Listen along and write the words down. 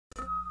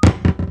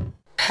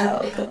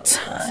Pelpa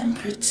time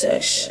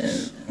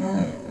protection.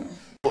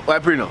 Why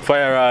bring up?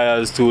 Fire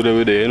Royals too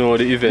the day, you know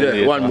the event.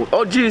 Yeah, one move.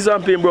 Oh geez,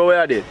 I'm paying, bro,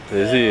 where are they?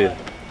 You see?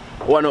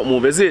 One up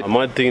move, is it? A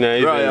mad thing that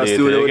event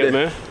later, you get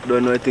me?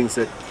 Don't know anything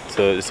set.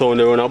 So the sound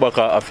they run back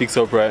a fix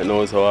up right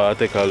now, so I'll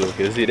take a look.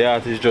 You see the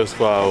artist just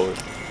far out.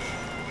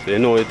 So you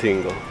know the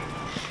thing though.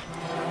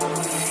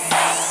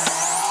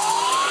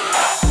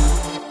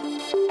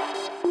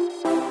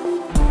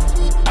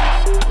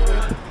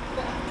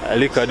 I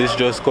look at this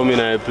just coming in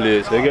a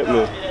place, you get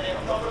me?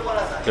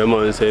 Yeah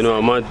man, so you know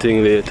a mad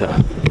thing later.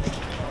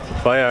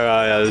 Fire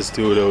Royals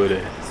too over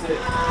there.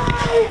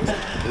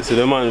 So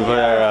the man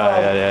Fire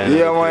Royal.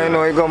 Yeah man, you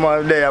know you come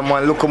out there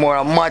man, look more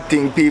a mad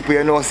thing people,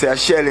 you know say a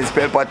shell is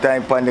Pelpa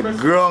time on the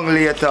ground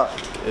later.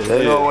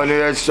 You know when you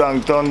hear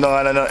strong thunder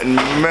and nothing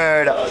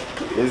murder.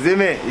 You see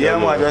me? Yeah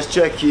man, just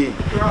check in.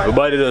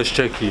 Everybody just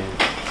check in.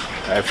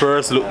 I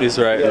first look this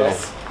right now.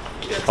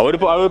 How would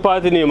the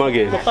party name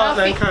again?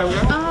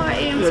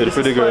 So the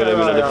pretty girl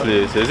them in the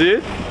place, you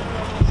see?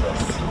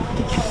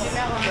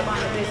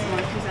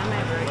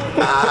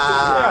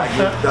 Ah,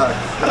 get that.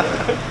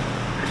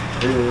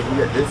 You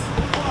get this?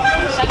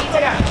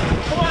 Yeah.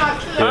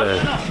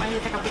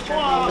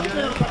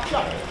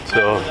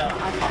 So,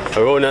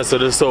 around us to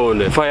the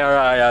sound, the Fire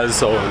Royal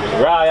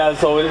sound. Royal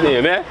sound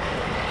name, eh?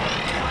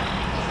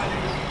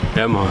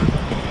 Yeah man.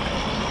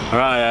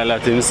 Royal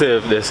let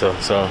himself there, so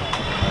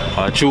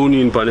I tune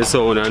in for the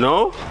sound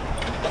now.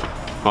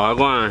 Oh,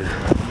 go on.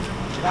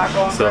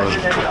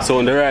 So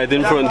on the right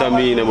in front of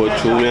me, about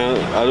tune me.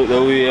 I look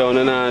the way on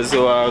the nose,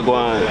 so I go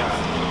on.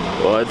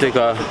 Oh, I take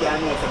a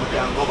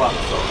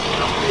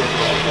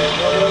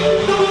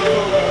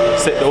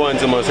set the one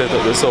to my set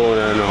up the sound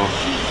now.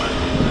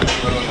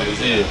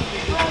 See?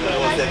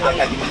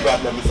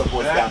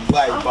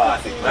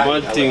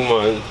 Mad thing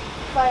man.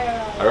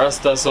 A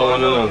Rasta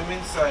sound, you know.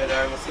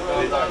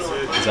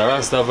 It's a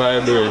Rasta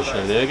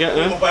vibration, you get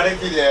me? I'm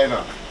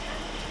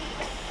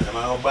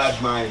a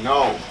bad mind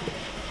now.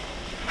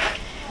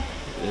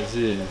 You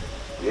see?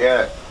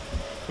 Yeah.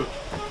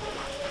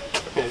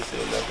 You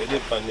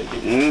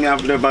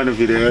have to find the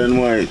video and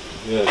white.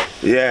 Yeah.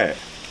 Yeah.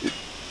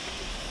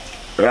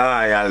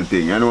 Royal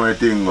thing, you know the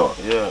thing go.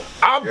 Yeah.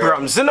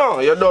 Abrams, you know,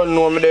 you don't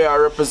know me there I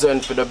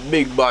represent for the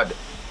big bad.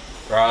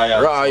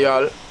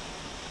 Royal.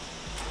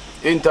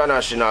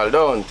 International,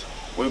 don't.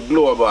 We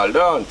global,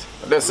 don't.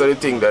 That's the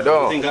thing they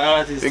don't. Big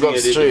up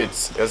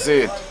streets, that's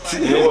it.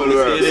 The whole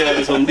world.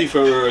 There's some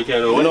different work, you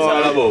know. What it's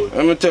all about?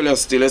 Let me tell you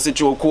still, let's see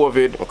through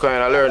COVID, I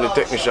kind of learn the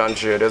technician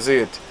trade, that's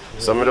it.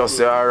 So I just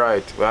say,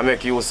 alright, I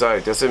make use of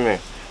it, you see me?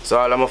 So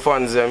all of my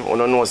fans, them, I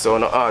don't know, so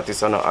I'm not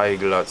artists and not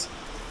idlers.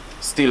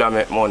 Still I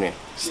make money,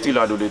 still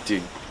I do the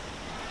thing.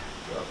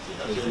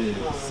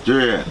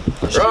 Yeah.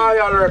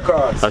 Royal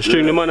Records. I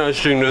string the man, I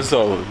string the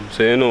sound,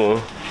 so you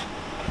know.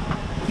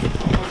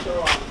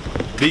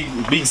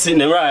 Big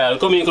Sydney Royal,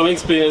 come in, come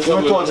explain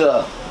something. I'm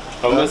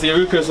going to see a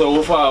request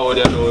over forward,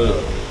 you know.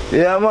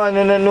 Yeah man,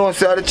 you know,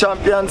 say the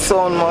champion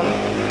son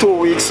man. 2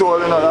 weeks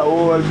old, you know, that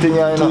whole thing, you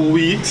know. 2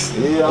 weeks?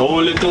 Yeah.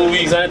 Only 2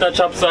 weeks and it's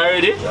chops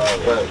already?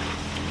 Yeah, right.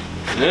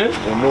 Yeah?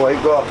 You know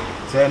it go.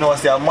 So you know,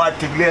 say a mad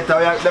thing later,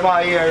 them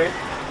all hear it.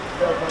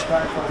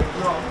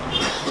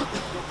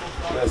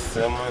 Yes,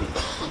 man.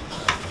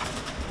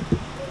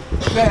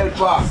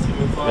 Pelpa.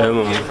 Yeah,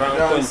 man. From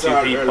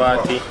country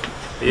party.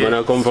 Yeah. Man, I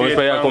come from,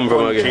 where you come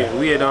from again?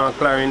 We down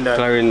Clarendon.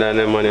 Clarendon,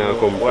 man, I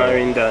come from.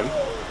 Clarendon.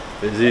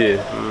 You see?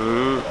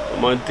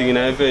 Man, thing in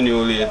the venue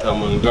later,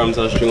 man. Grams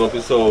are string up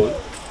his sound.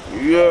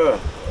 Yeah.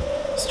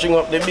 String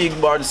up the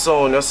big bad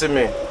sound, you see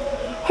me?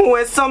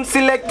 What some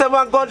selector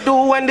are gonna do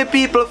when the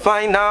people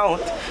find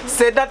out?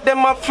 Say that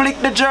them a flick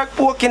the jerk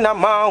pork in a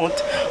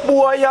mouth.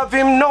 Boy have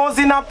him nose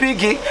in a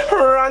piggy,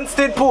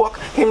 rancid pork,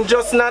 him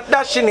just not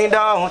dashing it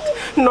out.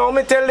 Now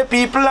me tell the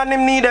people and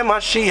him need them a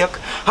shake.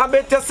 I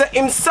bet you say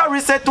him sorry,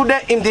 say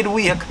today him did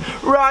wake.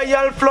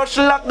 Royal flush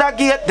lock the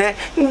gate there,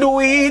 do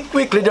it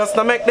quickly just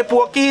to make the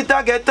pork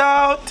eater get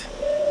out.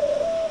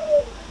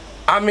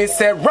 I me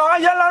say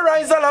Royal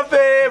arise all a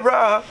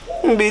favor,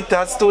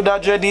 bitter stood a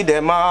dready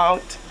them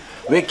out.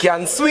 We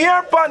can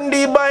swear upon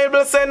the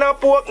Bible, say no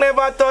pork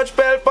never touch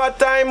Pelpa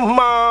time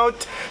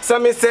mouth. So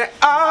me say,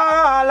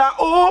 Allah,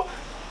 oh,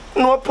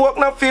 no pork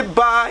no fit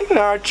buy,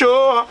 nor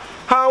show.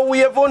 How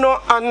we ever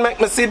no and make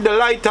me see the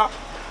lighter.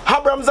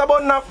 Abrams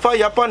about no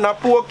fire upon a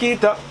pork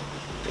eater.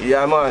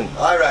 Yeah, man.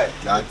 Alright,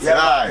 that's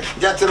right.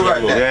 Get to the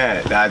work there.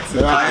 Yeah, that's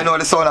right. You know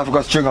the sound I've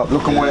got string up.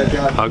 Look at what you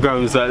can. I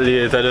Grams that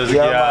later just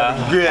get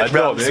a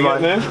dub, you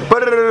get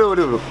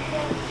me?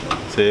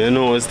 So you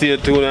know, stay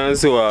tuned and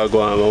see what I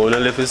go on, but when I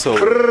left it so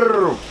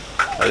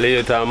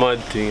later a mad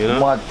thing, you know?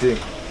 Mad thing.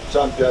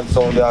 Champion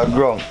sound they are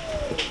ground.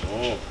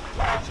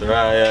 So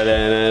right here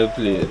in the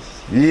place.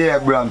 Yeah,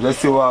 Brams, let's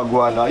see what I go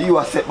on now. You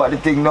are set by the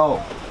thing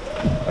now.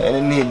 I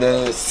need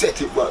to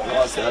set it back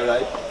now, say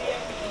alright.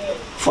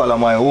 Follow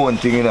my own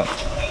thing, you know.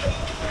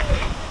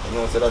 You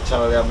know, so that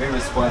channel they have me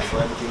response for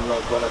anything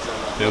wrong for that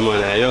channel. Yeah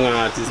man, a young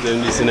artist them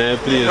this in a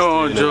place.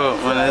 No joke,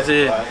 man, I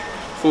say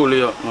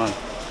fully up, man.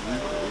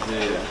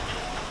 Yeah.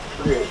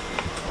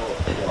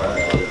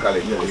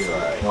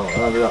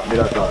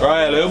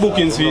 Right, your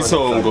bookings for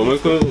sound go.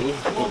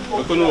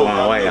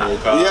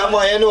 Yeah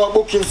man, you know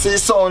booking for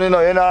sound, you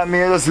know what I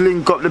mean? You just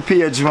link up the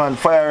page man,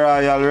 Fire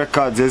Royal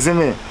Records, you see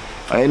me?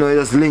 And you know you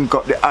just link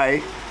up the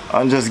eye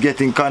and just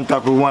get in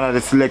contact with one of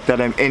the selector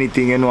them,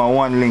 anything you know on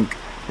one link.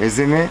 You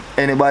see me?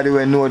 Anybody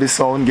will know the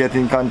sound, get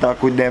in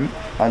contact with them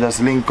and just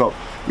link up.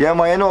 Yeah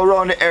man, you know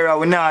around the area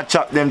we not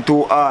chop them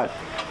too hard.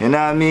 You know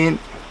what I mean?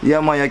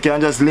 Yeah man, you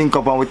can just link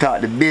up and we talk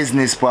the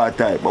business part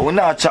type. But we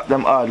not chop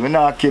them hard, we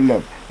not kill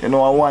them. You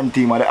know on one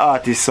team of the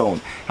artist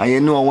sound. And you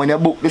know when you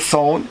book the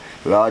sound,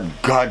 Lord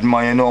God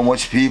man, you know how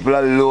much people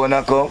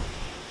alone come.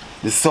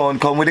 The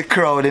sound come with the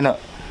crowd, you know.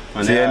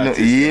 And So you know,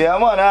 yeah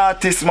man,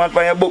 artist man,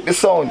 when you book the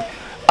sound,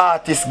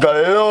 artist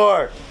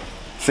galore.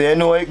 So you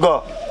know how it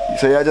go.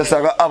 So you just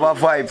have a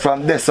vibe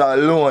from this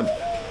alone.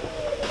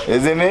 You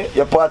see me?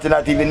 Your party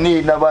not even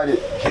need nobody.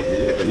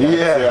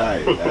 Yeah.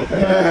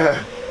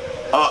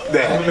 Up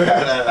there.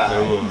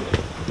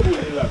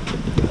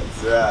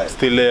 That's right.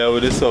 Still there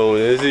with the sound,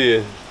 you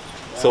see?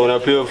 Sound I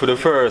play for the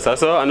first, I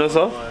saw, and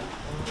also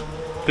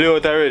play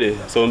out already.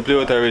 Sound play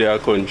out already our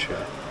country.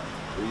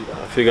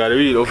 I figure the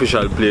real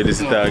official play this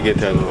start get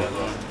now.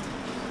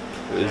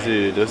 You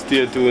see, just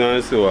stay tuned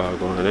and see what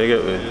going on, you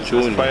get me?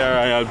 Tune Fire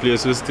Royal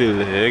place we still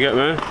there, you get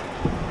me?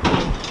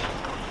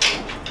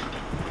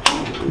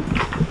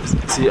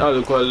 See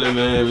alcohol them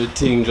and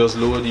everything just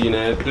load in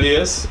a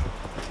place.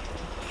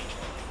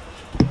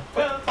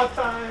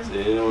 So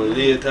you know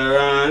later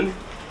on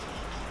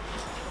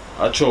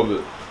a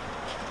trouble.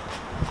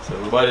 So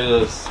everybody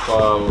just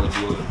forward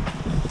dude.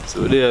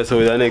 So there so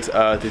with the next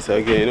artist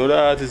again. You know the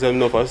artist have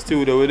enough a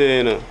studio with there,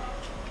 you know.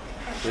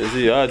 You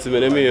see the artist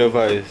make them hear your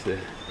voice there.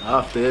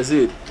 After you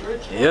see it.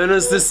 You know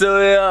the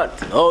way hot.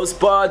 House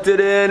party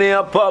there in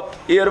here pop.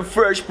 Hear the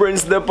Fresh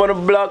Prince step on the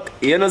block.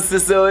 You know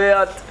the way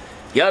hot.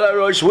 Y'all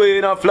rush way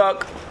in a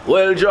flock.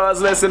 Well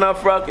draws less in a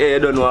frock. Hey, you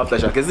don't know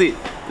aftershock. You see?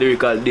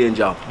 Lyrical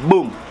danger.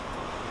 Boom.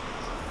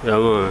 Yeah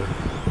man.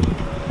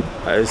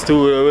 I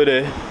studio over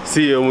there.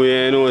 See him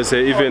where you know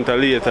say event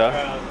later.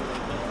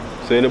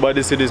 So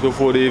anybody see this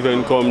before the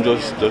event come,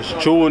 just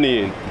tune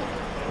in.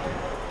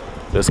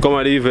 Just come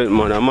at the event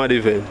man, a mad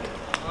event.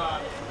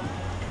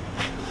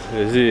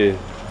 You see?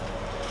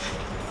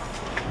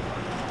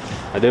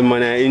 And them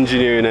man are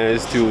engineering in the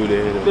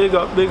studio, you know. Big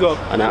up, big up.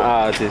 And an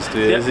artist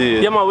too, you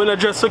see? Yeah man, we're not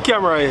dressed for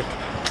camera yet.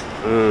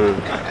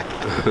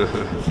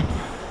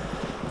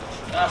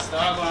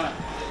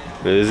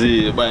 You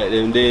see, but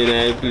them day in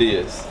the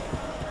place.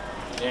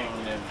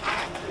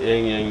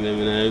 Young them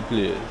in the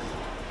place.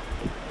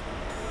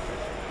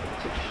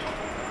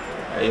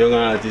 A young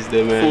artist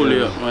them man.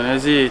 Fully up man, I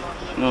see it.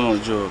 No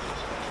joke.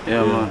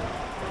 Yeah man.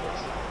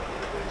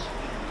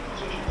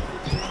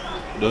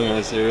 Don't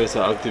have serious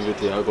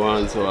activity, I go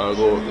on so I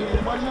go.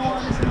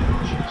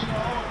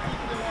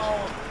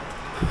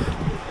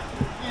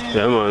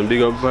 Yeah man,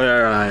 big up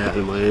Fire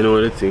Royal man, you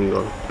know the thing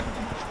go.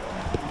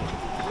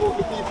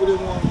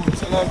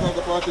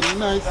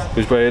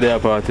 Which party they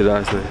had party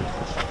last night?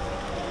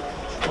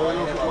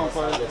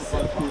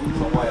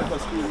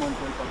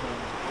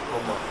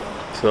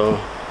 So,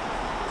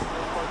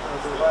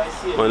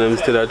 man, them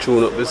still a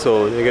tune up the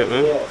sound, you get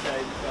me?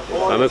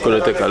 I'm gonna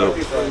take a look.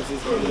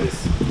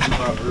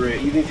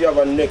 Even if you have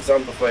a next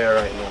amplifier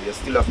right now, you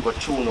still have to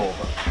tune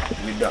over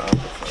with that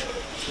amplifier.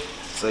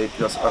 So it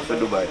just have to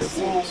do by the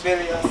phones.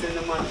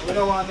 We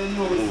don't want to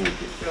know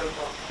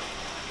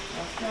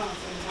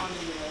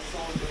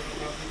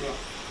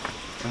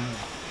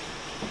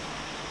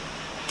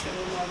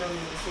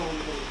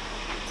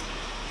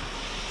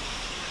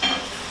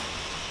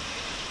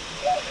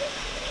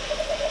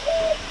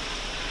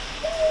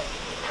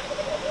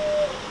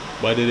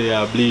Body they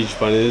are bleached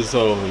for the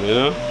sound, you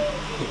know?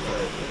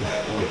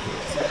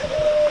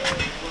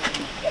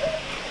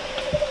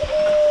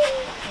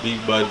 Big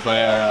bad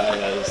Fire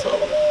Royal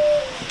sound.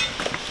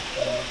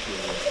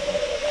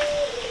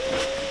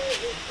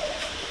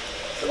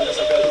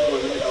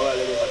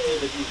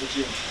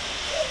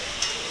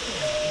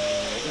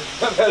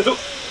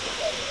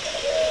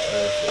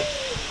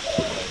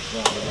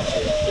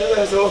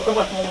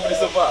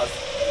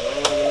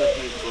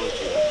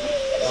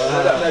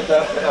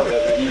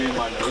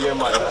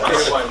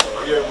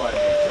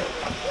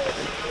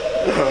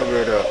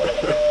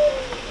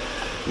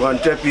 Man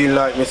step in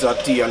like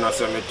Mr. T and I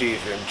say me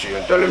teeth him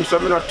chain. Tell him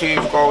some not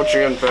teeth cow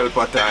chain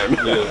Pelpa time.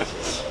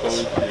 Yes.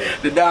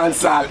 The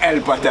dance hall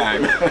Pelpa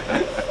time.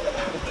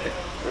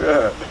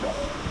 Yeah.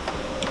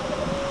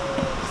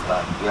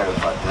 Start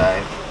Pelpa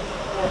time.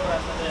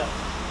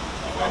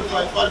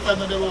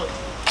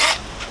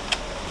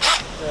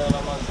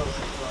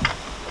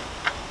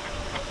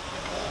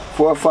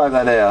 4 or 5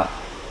 are there.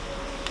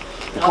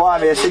 Come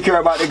on, you're secure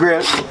about the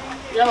grill.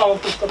 Yeah, I'll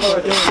push the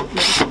power down.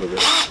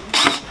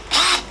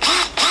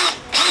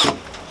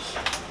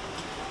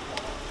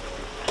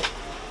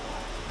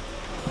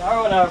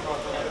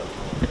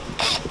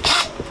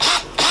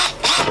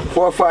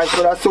 4 or 5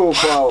 for that soap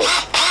power.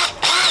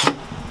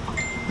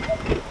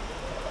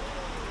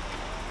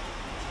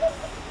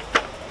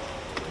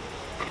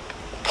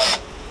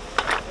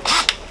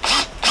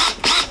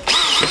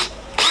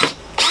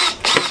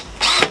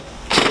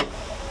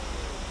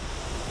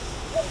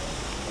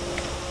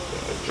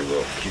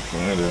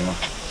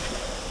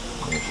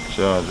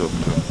 charge up now.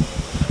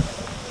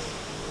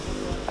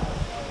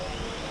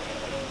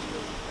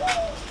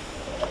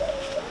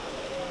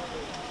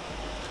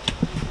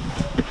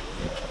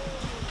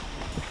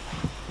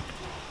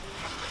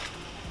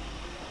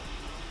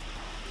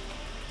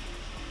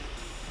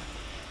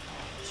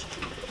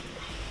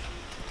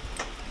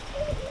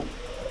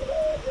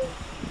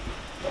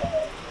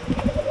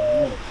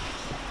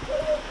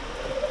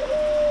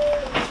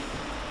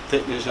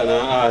 Technician and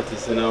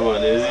artist, you know,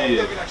 man, is he?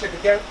 Check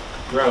again.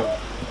 Bro.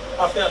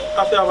 I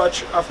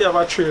feel have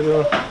a train, you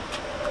know.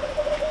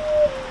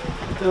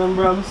 Tell them,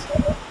 Brams.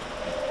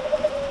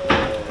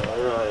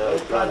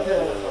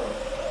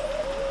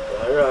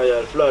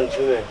 Royal plunge,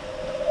 you know.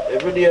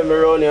 Every day I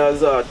run here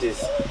as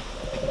artist.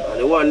 And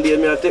the one day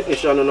I a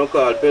technician and I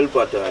call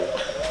Pelpa time.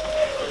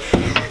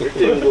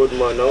 Everything good,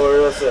 man. Don't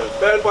worry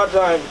yourself. Pelpa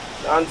time.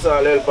 Answer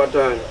Pelpa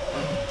time.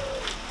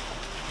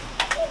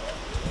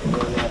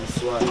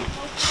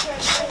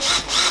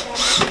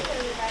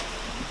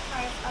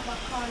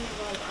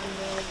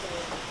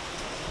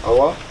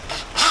 What?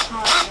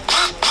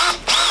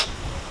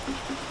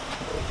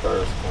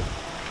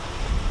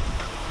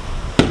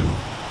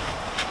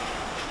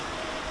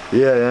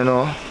 Yeah, you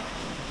know.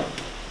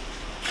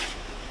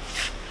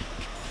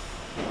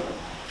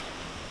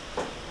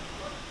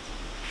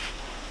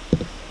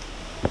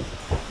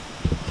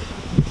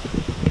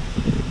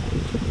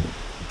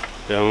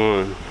 Yeah,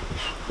 man.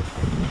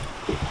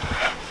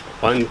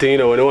 One thing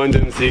though, when they want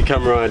them to see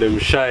camera, them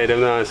shy, them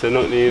not say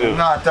nothing, you know.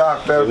 Not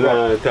talk, Pelpa.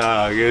 Not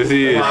talk, you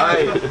see?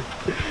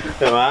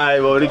 Them eye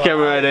about the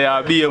camera, they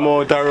are be a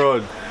motor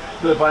road.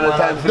 Man,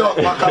 duck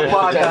back a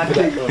part and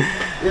thing.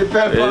 You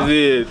Pelpa. You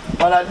see it?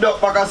 Man, I duck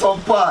back a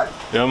some part.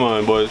 Yeah,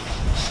 man, but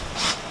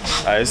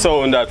I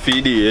sound that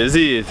feed you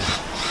see it?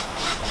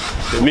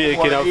 They're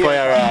making a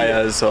fire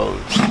royal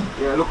sound.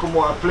 Yeah, look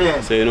more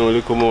playing. So you know,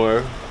 look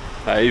more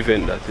I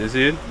event that, you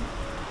see it?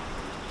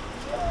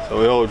 So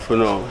we're out for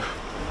now.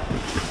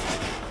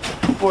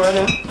 Pour it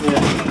in?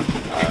 Yeah.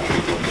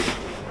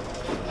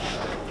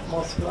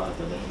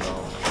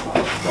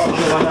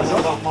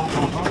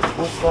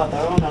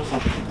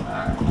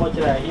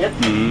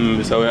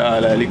 So we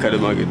all like liquor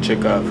them get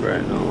check off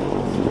right now.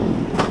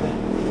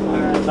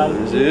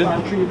 You see it?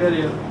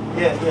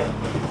 Yeah.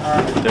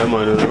 Yeah,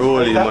 man, on the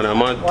rolling, man, a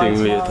mad thing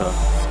later.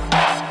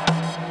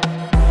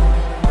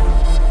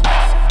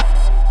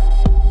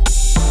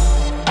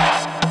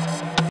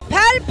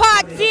 Pelpa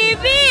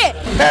TV!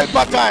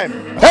 Pelpa time!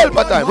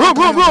 Pelpa time! Room!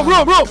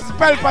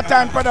 Pelpa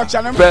time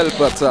production.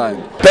 Pelpa time.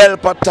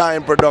 Pelpa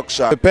time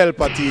production.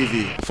 Pelpa TV.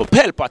 For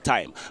Pelpa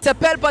time. It's a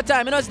Pelpa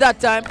time, you know it's that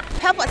time.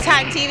 Pelpa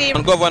time TV.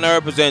 I'm governor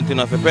representing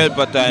of a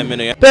Pelpa time, you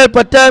know.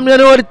 Pelpa time, you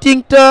know what the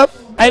thing tough?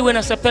 I when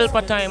I say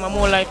Pelpa time, I'm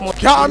more like more.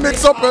 Can't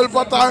mix up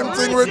Pelpa time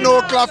thing with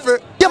no coffee.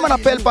 Yeah, man, a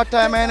Pelpa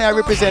time, and I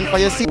represent for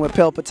you. See, We're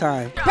Pelpa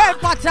time.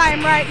 Pelpa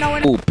time right now.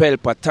 Oh,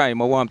 Pelpa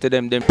time. I want to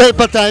them.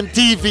 Pelpa time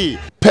TV.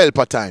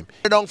 Pelpa time.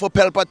 Down for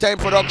Pelpa time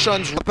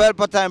productions.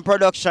 Pelpa time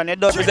production, it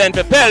does. Represent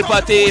for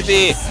Pelpa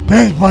TV.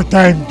 Pelpa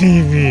time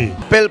TV.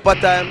 Pelpa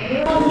time.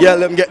 Yeah,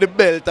 let them get the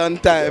belt on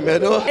time, you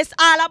know. It's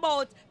all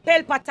about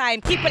Pelpa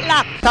time. Keep it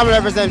locked. Some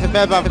represent for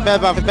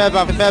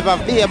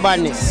Pelpa, be a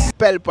badness.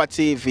 Pelpa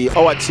TV,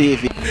 our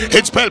TV.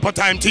 It's Pelpa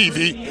time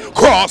TV.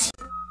 Cross.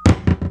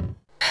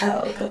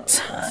 Pelpa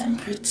time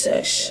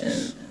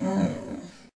protection.